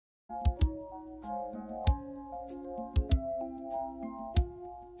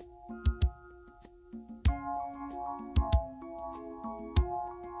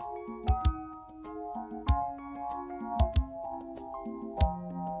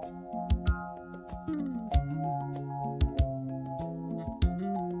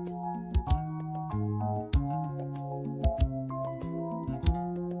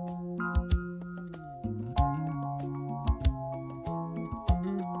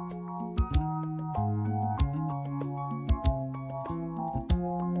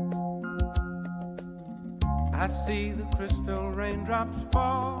I see the crystal raindrops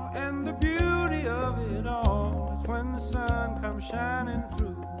fall, and the beauty of it all is when the sun comes shining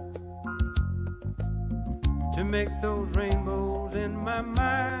through to make those rainbows in my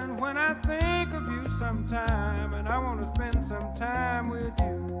mind. When I think of you sometime, and I want to spend some time with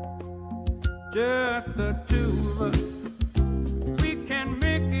you, just the two of us. We can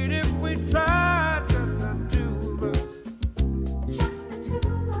make it if we try, just the two of us. Just the two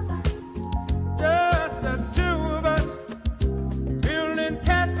of us. Just the two of us, building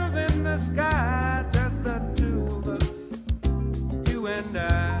castles in the sky. Just the two of us, you and I.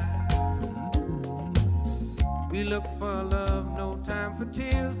 We look for love, no time for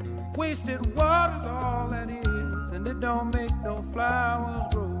tears. Wasted water's all that is, and it don't make no flowers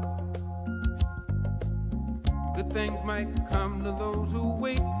grow. Good things might come to those who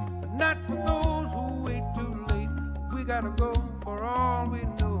wait, but not for those who wait too late. We gotta go for all we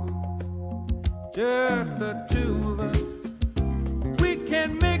know. Just the two of us. We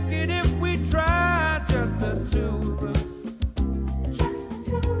can make it if we try. Just the two of us. Just the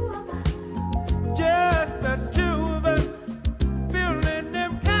two of us. Just the two of us. Building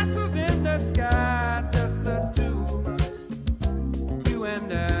them castles in the sky. Just the two of us. You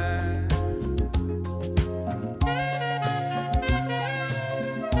and I.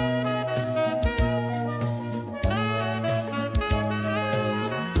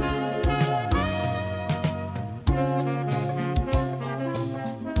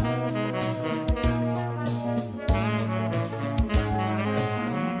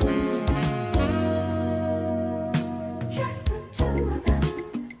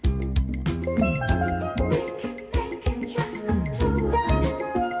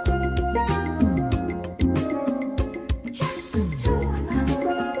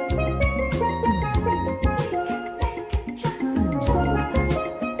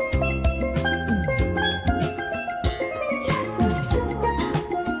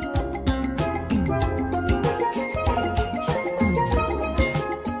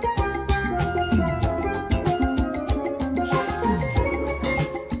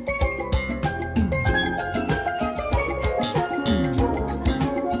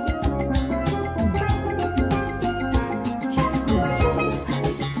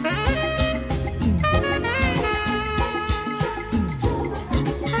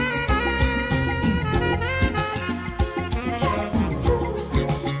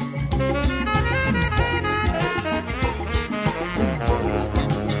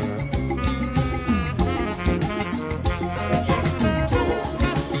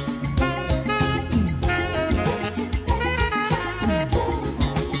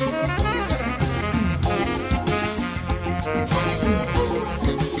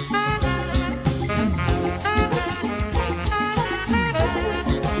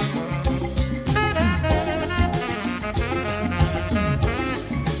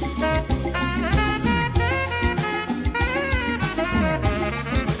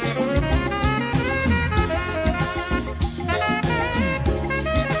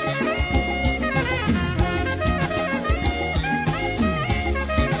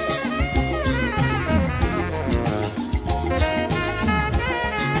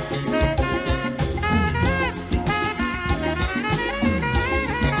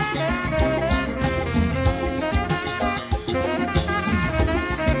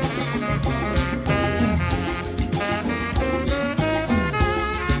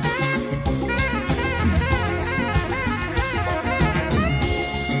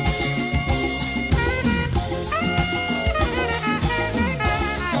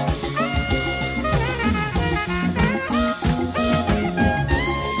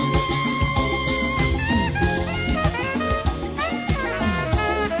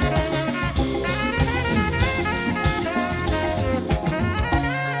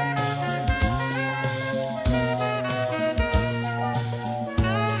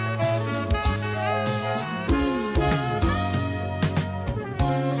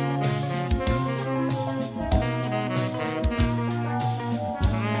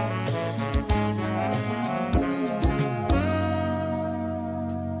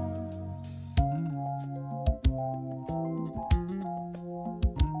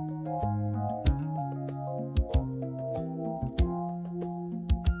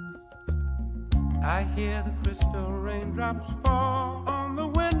 hear the crystal raindrops fall on the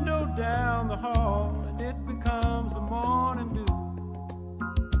window down the hall, and it becomes the morning dew.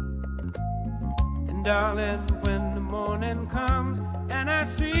 And darling, when the morning comes and I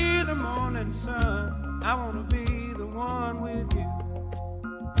see the morning sun, I wanna be the one with you,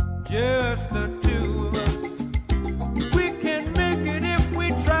 just the two.